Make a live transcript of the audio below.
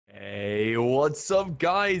What's up,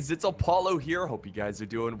 guys? It's Apollo here. Hope you guys are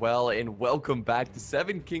doing well, and welcome back to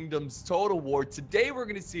Seven Kingdoms Total War. Today, we're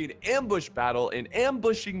going to see an ambush battle, and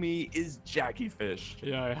ambushing me is jackiefishhh.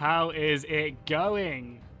 Yo, how is it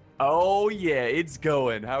going? Oh, yeah, it's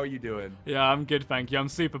going. How are you doing? Yeah, I'm good, thank you. I'm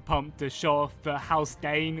super pumped to show off the House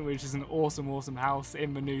Dane, which is an awesome house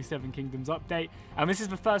in the new Seven Kingdoms update. And this is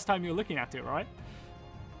the first time you're looking at it, right?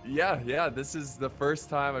 Yeah, this is the first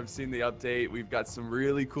time I've seen the update. We've got some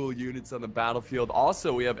really cool units on the battlefield.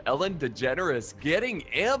 Also, we have Ellen DeGeneres getting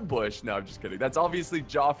ambushed. No, I'm just kidding. That's obviously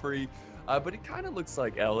Joffrey, but it kind of looks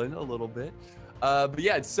like Ellen a little bit. But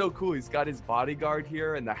yeah, it's so cool. He's got his bodyguard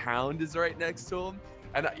here, and the Hound is right next to him.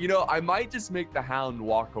 And, you know, I might just make the Hound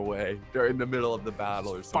walk away during the middle of the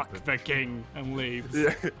battle or something. Fuck the king and leaves.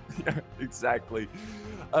 Yeah, exactly.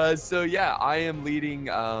 So yeah, I am leading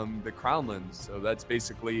the Crownlands. So that's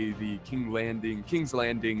basically the King's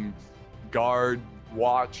Landing guard,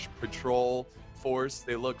 watch, patrol force.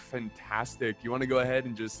 They look fantastic. You want to go ahead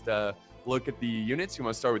and just look at the units? You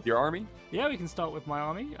want to start with your army? Yeah, we can start with my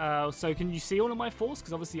army. So can you see all of my force?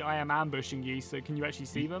 Because obviously I am ambushing you, so can you actually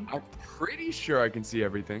see them? I'm pretty sure I can see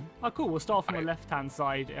everything. Oh, cool. We'll start from the left-hand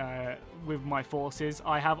side with my forces.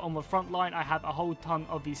 I have on the front line, I have a whole ton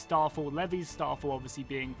of the Starfall levies. Starfall obviously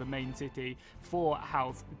being the main city for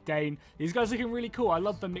House Dane. These guys are looking really cool. I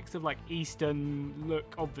love the mix of like Eastern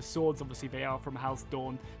look of the swords. Obviously they are from House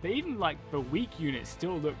Dawn. But even like the weak units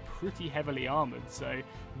still look pretty heavily armored. So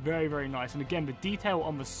very nice. And again, the detail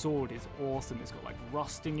on the sword is awesome. It's got like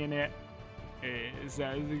rusting in it.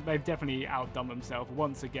 They've definitely outdone themselves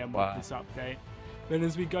once again with this update. Then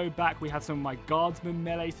as we go back, we have some of my guardsmen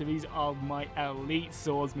melee. So these are my elite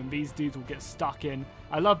swordsmen. These dudes will get stuck in.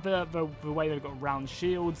 I love the way they've got round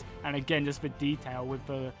shields, and again just the detail with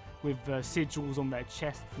the sigils on their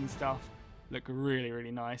chests and stuff. Look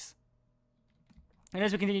really nice. And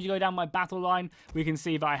as we continue to go down my battle line, we can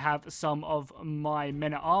see that I have some of my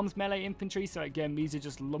men-at-arms melee infantry. So again, these are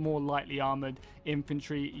just more lightly armored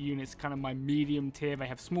infantry units, kind of my medium tier. They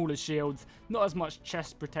have smaller shields, not as much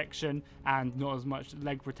chest protection, and not as much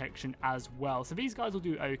leg protection as well. So these guys will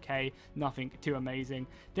do okay, nothing too amazing.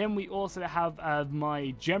 Then we also have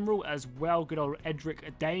my general as well, good old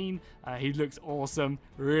Edric Dane. He looks awesome,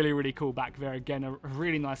 really cool back there. Again, a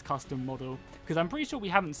really nice custom model, because I'm pretty sure we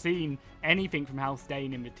haven't seen anything from House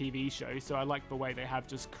Dane in the TV show, so I like the way they have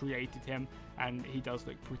just created him, and he does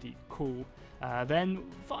look pretty cool. Then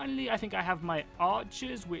finally, I think I have my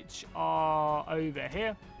archers, which are over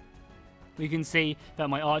here. We can see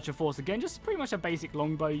that my archer force, again, just pretty much a basic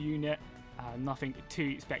longbow unit. Nothing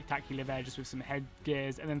too spectacular there, just with some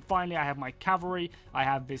headgears. And then finally, I have my cavalry. I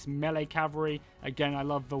have this melee cavalry. Again, I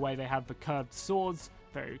love the way they have the curved swords.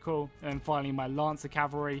 Very cool. And then finally, my lancer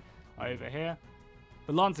cavalry over here.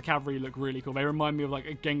 The Lancer Cavalry look really cool. They remind me of like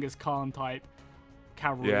a Genghis Khan type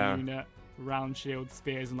cavalry unit. Round shield,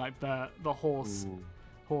 spears, and like the horse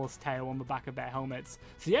tail on the back of their helmets.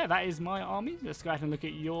 So yeah, that is my army. Let's go ahead and look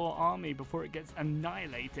at your army before it gets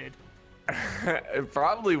annihilated. It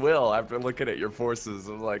probably will after looking at your forces.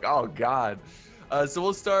 I'm like, oh god. So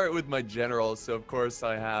we'll start with my general. So of course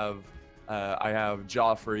I have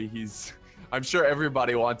Joffrey. I'm sure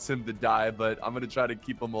everybody wants him to die, but I'm going to try to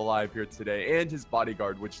keep him alive here today. And his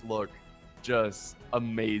bodyguard, which look just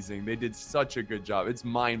amazing. They did such a good job. It's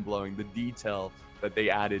mind-blowing. The detail that they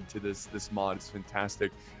added to this mod is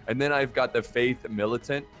fantastic. And then I've got the Faith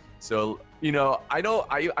Militant. So, you know,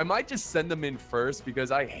 I might just send them in first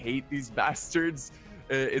because I hate these bastards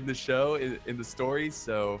in the show, in the story.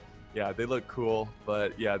 So yeah, they look cool,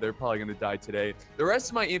 but yeah, they're probably going to die today. The rest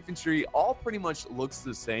of my infantry all pretty much looks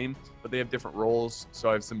the same, but they have different roles. So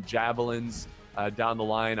I have some javelins down the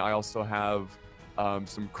line. I also have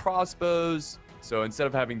some crossbows. So instead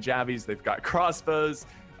of having javies, they've got crossbows.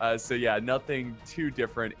 So yeah, nothing too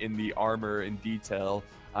different in the armor and detail.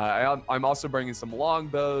 I'm also bringing some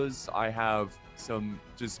longbows. I have some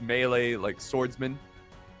just melee, like swordsmen.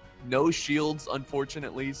 No shields,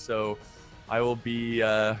 unfortunately, so I will be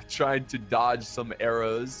trying to dodge some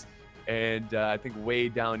arrows. And I think way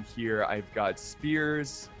down here, I've got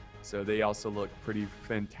spears. So they also look pretty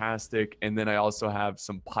fantastic. And then I also have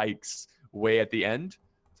some pikes way at the end.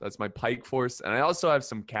 So that's my pike force. And I also have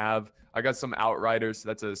some cav. I got some outriders. So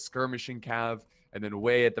that's a skirmishing cav. And then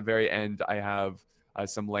way at the very end, I have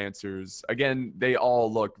some lancers. Again, they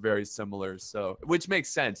all look very similar. So, which makes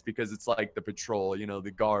sense because it's like the patrol, you know,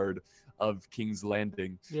 the guard of King's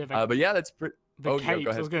Landing. Yeah, but yeah, that's pretty.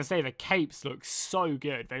 Capes, I was going to say, the capes look so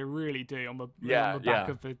good. They really do on the back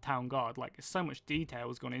of the town guard. Like, so much detail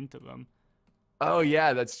has gone into them. Oh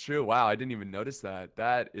yeah, that's true. Wow, I didn't even notice that.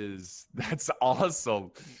 That's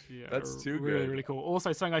awesome. Yeah, That's too really, good. really cool.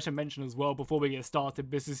 Also, something I should mention as well before we get started,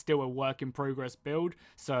 this is still a work in progress build,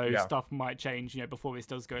 so Yeah. stuff might change, before this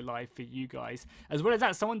does go live for you guys. As well as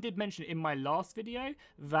that, someone did mention in my last video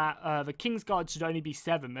that the Kingsguard should only be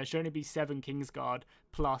 7. There should only be 7 Kingsguard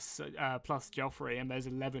plus Joffrey, and there's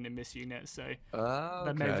 11 in this unit, so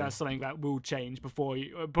that maybe Okay. that's something that will change before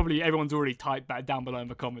probably everyone's already typed that down below in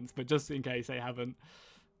the comments, but just in case they haven't.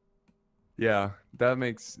 Yeah,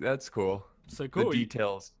 that's cool. So The cool.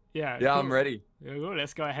 details. Yeah, Yeah, I'm cool. ready. Yeah, well,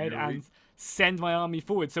 let's go ahead Here we- and send my army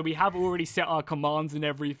forward. So we have already set our commands and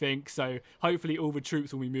everything, so hopefully all the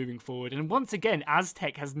troops will be moving forward. And once again,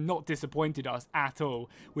 Aztec has not disappointed us at all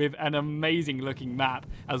with an amazing looking map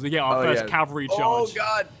as we get our first cavalry charge. Oh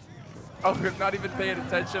god. Oh, I'm not even paying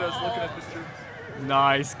attention. I was looking at the troops.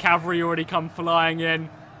 Nice, cavalry already come flying in.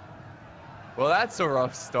 Well, that's a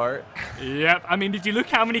rough start. Yep, I mean, did you look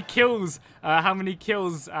how many kills, how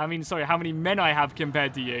many men I have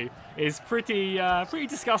compared to you? It's pretty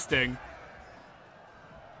disgusting.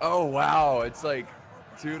 Oh wow, it's like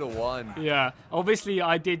 2 to 1. Yeah, obviously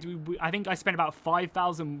I think I spent about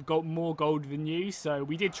 5,000 more gold than you, so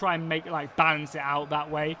we did try and balance it out that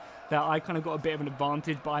way, that I kind of got a bit of an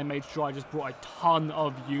advantage, but I made sure I just brought a ton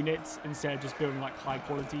of units instead of just building high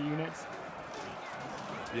quality units.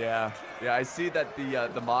 Yeah, I see that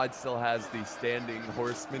the mod still has the standing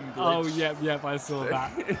horseman glitch. Oh, yep, I saw that.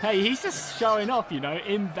 Hey, he's just showing off,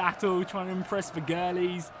 in battle, trying to impress the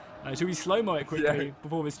girlies. Should we slow-mo it quickly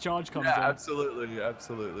before this charge comes in? Yeah,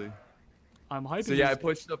 absolutely. I'm hoping. So yeah, I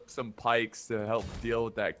pushed up some pikes to help deal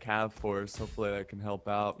with that cav force. Hopefully that can help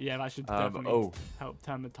out. Yeah, that should definitely help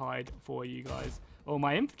turn the tide for you guys. Oh,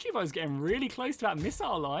 my infantry is getting really close to that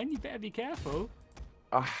missile line. You better be careful.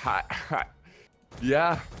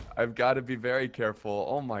 Yeah, I've got to be very careful.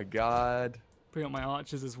 Oh my god. Bring up my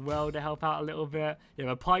archers as well to help out a little bit. Yeah,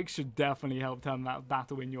 the pikes should definitely help turn that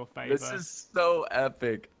battle in your favor. This is so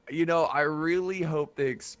epic. I really hope they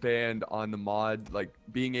expand on the mod,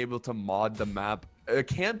 being able to mod the map. A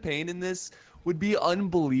campaign in this would be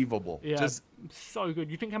unbelievable. Yeah, so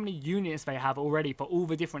good. You think how many units they have already for all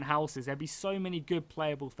the different houses? There'd be so many good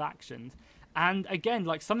playable factions. And again,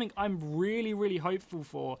 something I'm really, really hopeful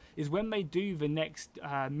for is when they do the next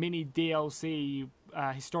mini DLC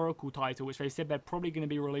historical title, which they said they're probably going to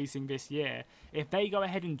be releasing this year. If they go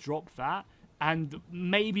ahead and drop that, and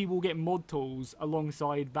maybe we'll get mod tools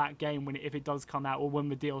alongside that game if it does come out, or when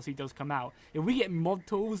the DLC does come out. If we get mod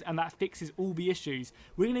tools and that fixes all the issues,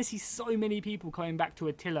 we're going to see so many people coming back to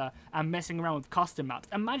Attila and messing around with custom maps.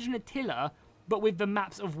 Imagine Attila, but with the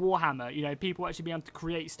maps of Warhammer, people actually be able to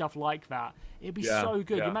create stuff like that. It'd be so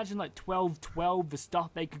good. Imagine 1212, the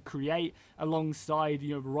stuff they could create alongside,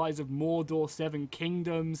 the Rise of Mordor, Seven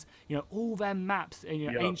Kingdoms, all their maps,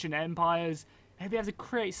 and ancient empires. They'd be able to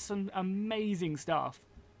create some amazing stuff.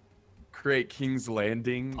 Create King's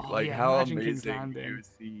Landing. Oh, how imagine amazing.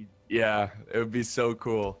 King's Landing. Yeah, it would be so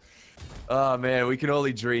cool. Oh man, we can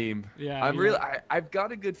only dream. Yeah, I've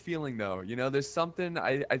got a good feeling though. There's something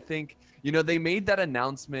I think, they made that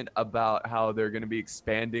announcement about how they're going to be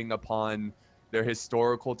expanding upon their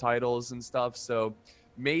historical titles and stuff. So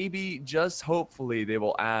maybe, just hopefully, they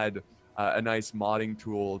will add a nice modding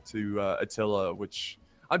tool to Attila, which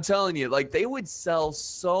I'm telling you, they would sell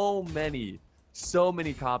so many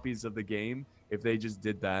copies of the game if they just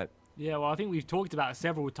did that. Yeah, well, I think we've talked about it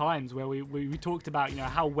several times where we talked about,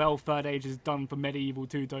 how well Third Age has done for Medieval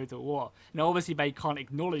 2 Total War. Now, obviously, they can't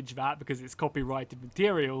acknowledge that because it's copyrighted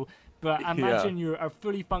material, but imagine you're a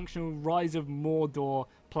fully functional Rise of Mordor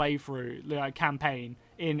playthrough campaign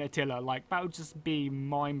in Attila. That would just be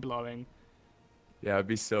mind-blowing. Yeah, it'd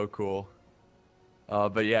be so cool.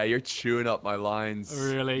 But yeah, you're chewing up my lines.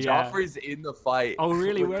 Really, yeah. Joffrey's in the fight. Oh,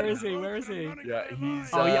 really? Where is he? Yeah, he's...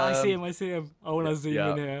 Oh, yeah, I see him. I want to zoom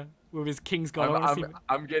in here with his Kingsguard.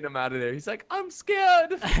 I'm getting him out of there. He's like, I'm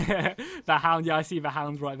scared. The Hound, yeah, I see the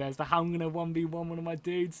Hound's right there. Is the Hound going to 1v1 one of my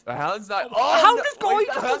dudes? The Hound's not... The Hound is going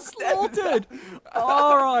to get slaughtered!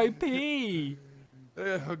 R.I.P.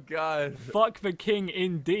 Oh, God. Fuck the king,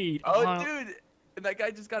 indeed. Oh, dude. And that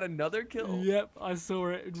guy just got another kill. Yep, I saw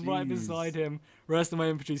it right beside him. Rest of my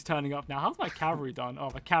infantry's turning up now. How's my cavalry done? Oh,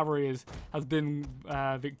 the cavalry has been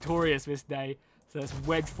victorious this day. So let's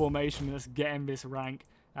wedge formation. Let's get in this rank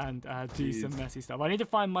and do some messy stuff. I need to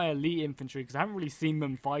find my elite infantry because I haven't really seen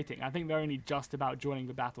them fighting. I think they're only just about joining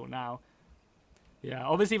the battle now. Yeah,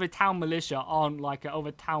 obviously the town militia aren't or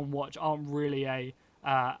the town watch aren't really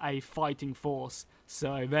a fighting force.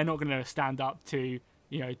 So they're not going to stand up to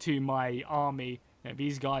to my army.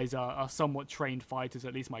 These guys are somewhat trained fighters,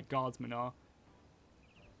 at least my guardsmen are.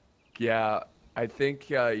 Yeah, I think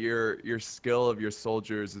your skill of your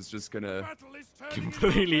soldiers is just gonna.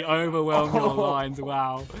 Completely overwhelm your Oh. lines.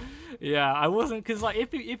 Wow. Yeah, I wasn't, because like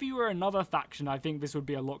if you were another faction, I think this would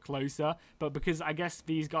be a lot closer. But because I guess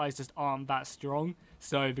these guys just aren't that strong,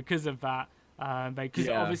 so because of that, because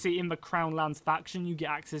Yeah. obviously in the Crown Lands faction you get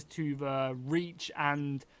access to the Reach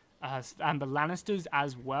and the Lannisters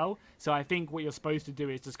as well. So I think what you're supposed to do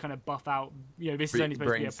is just kind of buff out. You know, this is only supposed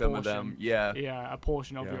to be Bring a some portion. of them. Yeah. Yeah, a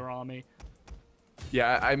portion of Yeah. your army.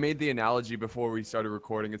 Yeah, I made the analogy before we started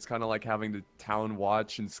recording. It's kind of like having the Town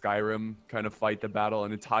Watch in Skyrim kind of fight the battle,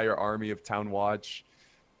 an entire army of Town Watch.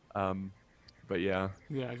 But yeah.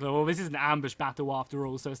 Yeah, well, this is an ambush battle after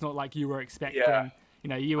all, so it's not like you were expecting. Yeah. You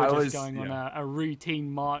know, you were I just was- going on yeah. a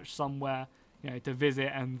routine march somewhere, you know, to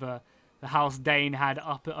visit, and the House Dane had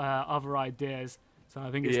other ideas. So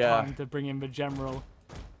I think it's Yeah. time to bring in the general.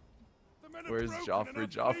 Where's Joffrey?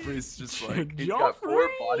 Joffrey's just like he's got 4 Joffrey?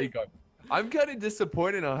 bodyguards. I'm kind of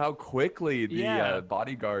disappointed on how quickly the Yeah.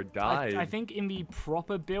 bodyguard died. I think in the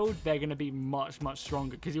proper build, they're going to be much, much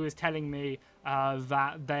stronger, because he was telling me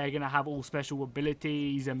that they're going to have all special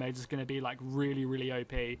abilities and they're just going to be like really, really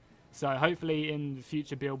OP. So hopefully in the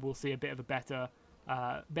future build, we'll see a bit of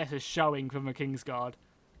a better showing from the Kingsguard.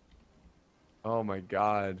 Oh my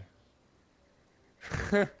god.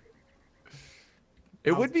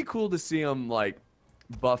 It would be cool to see him like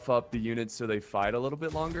buff up the units so they fight a little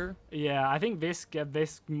bit longer. Yeah, I think this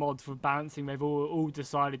mod for balancing, they've all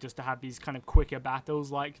decided just to have these kind of quicker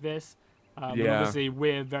battles like this. And Yeah. obviously,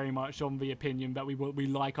 we're very much on the opinion that we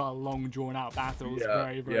like our long, drawn-out battles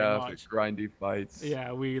very, very yeah, much. grindy fights.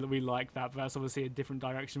 Yeah, we like that, but that's obviously a different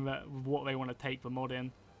direction that what they want to take the mod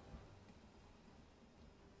in.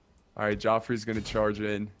 All right, Joffrey's gonna charge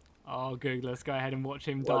in. Oh, good. Let's go ahead and watch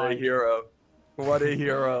him What die. a hero! What a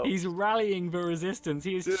hero! He's rallying the resistance.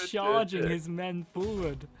 He is Dude, charging dude. his men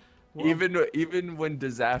forward. What Even when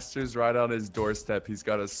disaster's right on his doorstep, he's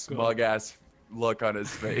got a smug ass look on his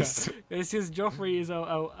face. It's just Joffrey is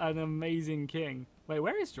an amazing king. Wait,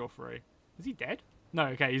 where is Joffrey? Is he dead? No,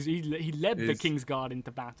 okay. He led the Kingsguard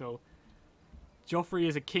into battle. Joffrey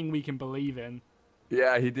is a king we can believe in.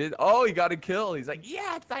 Yeah, he did. Oh, he got a kill. He's like,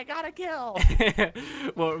 yes, I got a kill.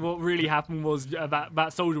 What really happened was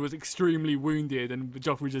that soldier was extremely wounded, and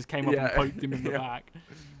Joffrey just came up and poked him in the back.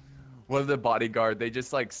 One of the bodyguard, they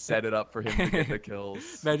just like set it up for him to get the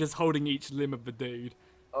kills. They're just holding each limb of the dude.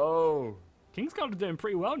 Oh. Kingsguard are doing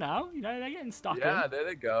pretty well now. You know, they're getting stuck in. Yeah, there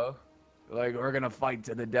they go. Like, we're gonna fight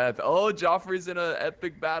to the death. Oh, Joffrey's in an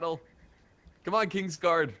epic battle. Come on,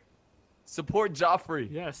 Kingsguard. Support Joffrey.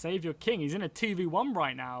 Yeah, save your king. He's in a 2v1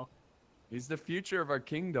 right now. He's the future of our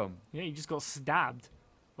kingdom. Yeah, he just got stabbed.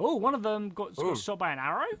 Oh, one of them got shot by an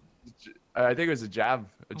arrow? I think it was a jab.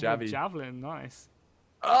 A Oh, jabby. javelin, nice.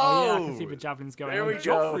 Oh, Yeah, I can see the javelins going there on. we go.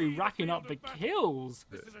 Joffrey racking up the kills.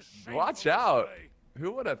 Watch out.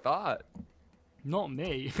 Who would have thought? Not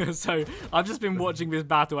me. So I've just been watching this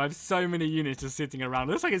battle. I have so many units just sitting around.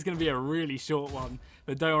 Looks like it's going to be a really short one.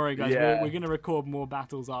 But don't worry, guys. Yeah. We're going to record more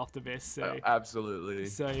battles after this. So, Absolutely.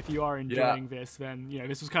 so if you are enjoying this, then you know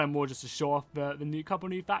this was kind of more just to show off the couple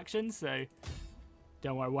new factions. So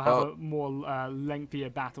don't worry, we'll have a more lengthier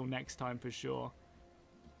battle next time for sure.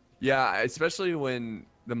 Yeah, especially when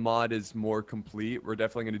the mod is more complete. We're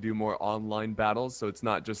definitely going to do more online battles, so it's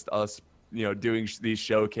not just us, you know, doing these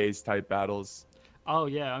showcase type battles. Oh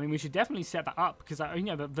yeah, I mean we should definitely set that up, because you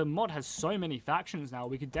know the mod has so many factions now.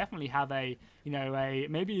 We could definitely have a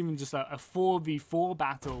maybe even just a 4v4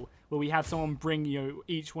 battle where we have someone bring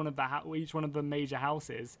each one of the major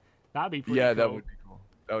houses. That'd be pretty cool. That would be cool.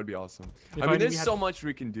 That would be awesome. If I mean, only there's we had- so much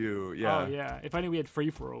we can do. Yeah. Oh yeah, if only we had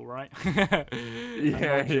free for all, right? Yeah,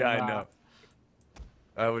 Imagine I that. know.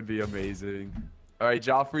 That would be amazing. All right,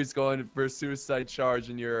 Joffrey's going for a suicide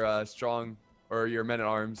charge in your your men at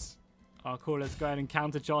arms. Oh cool, let's go ahead and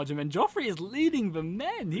countercharge him. And Joffrey is leading the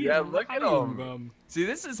men. He is Look at rallying him. them. See,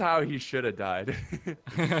 this is how he should have died.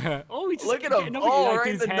 Oh, he just Look at him. getting up Oh, that right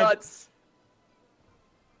in dude's the head. nuts.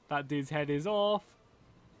 That dude's head is off.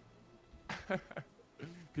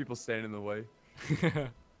 People standing in the way.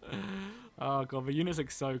 Oh god, the units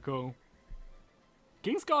look so cool.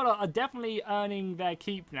 Kingsguard are definitely earning their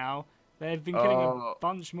keep now. They've been killing a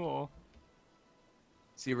bunch more.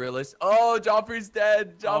 See, realist. Oh, Joffrey's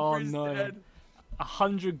dead. Joffrey's no. dead.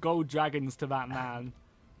 100 gold dragons to that man.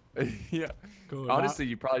 Yeah. Cool, Honestly,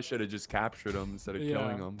 you probably should have just captured him instead of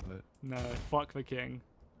killing him. But No, fuck the king.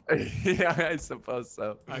 yeah, I suppose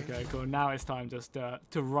so. Okay, cool. Now it's time just to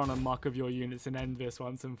run amok of your units and end this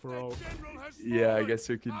once and for all. Yeah, I guess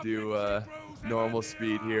we could do normal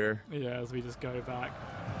speed here. Yeah, as we just go back.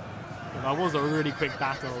 That was a really quick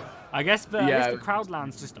battle. I guess the Yeah,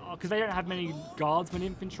 Crowdlands just because they don't have many guardsmen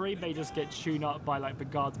infantry, they just get chewed up by like the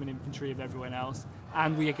guardsmen infantry of everyone else.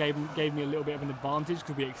 And we gave me a little bit of an advantage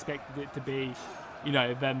because we expected it to be, you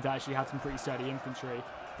know, them to actually have some pretty sturdy infantry,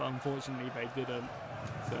 but unfortunately they didn't.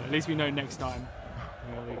 So at least we know next time.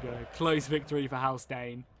 There we go. Close victory for House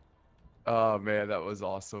Dane. oh man, that was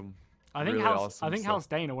awesome. I think Really awesome stuff. House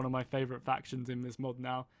Dane are one of my favorite factions in this mod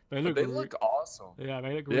now. They look awesome. Yeah,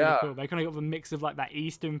 they look really cool. They kind of got the mix of like that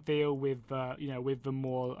eastern feel with you know, with the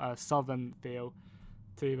more southern feel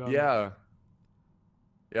to them. Yeah.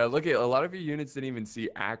 Yeah, look at a lot of your units didn't even see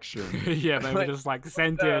action. Yeah, they were just like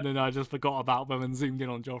sent in and I just forgot about them and zoomed in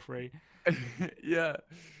on Joffrey. Yeah.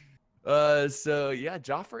 So yeah,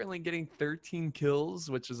 Joffrey only getting 13 kills,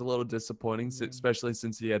 which is a little disappointing, especially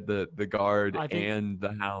since he had the guard and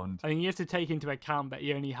the hound. I think you have to take into account that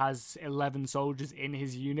he only has 11 soldiers in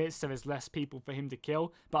his unit, so there's less people for him to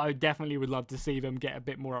kill. But I definitely would love to see them get a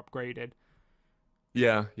bit more upgraded.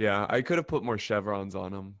 Yeah, yeah. I could have put more chevrons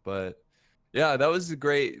on him, but yeah, that was a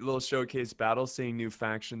great little showcase battle, seeing new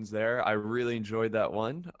factions there. I really enjoyed that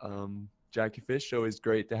one. JackieFishhh, always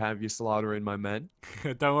great to have you slaughtering my men.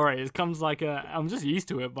 Don't worry, it comes like I'm just used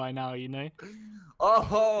to it by now, you know.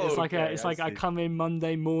 Oh, it's like I come in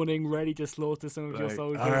Monday morning ready to slaughter some of your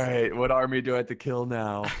soldiers. All right, what army do I have to kill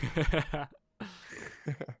now?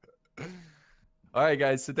 All right,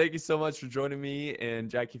 guys. So thank you so much for joining me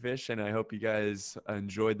and JackieFishhh, and I hope you guys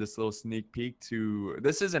enjoyed this little sneak peek to.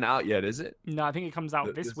 This isn't out yet, is it? No, I think it comes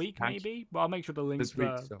out this week, maybe. But I'll make sure to link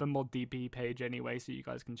the mod DP page anyway, so you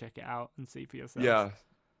guys can check it out and see for yourselves. Yeah.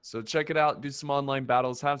 So check it out. Do some online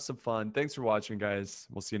battles. Have some fun. Thanks for watching, guys.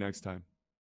 We'll see you next time.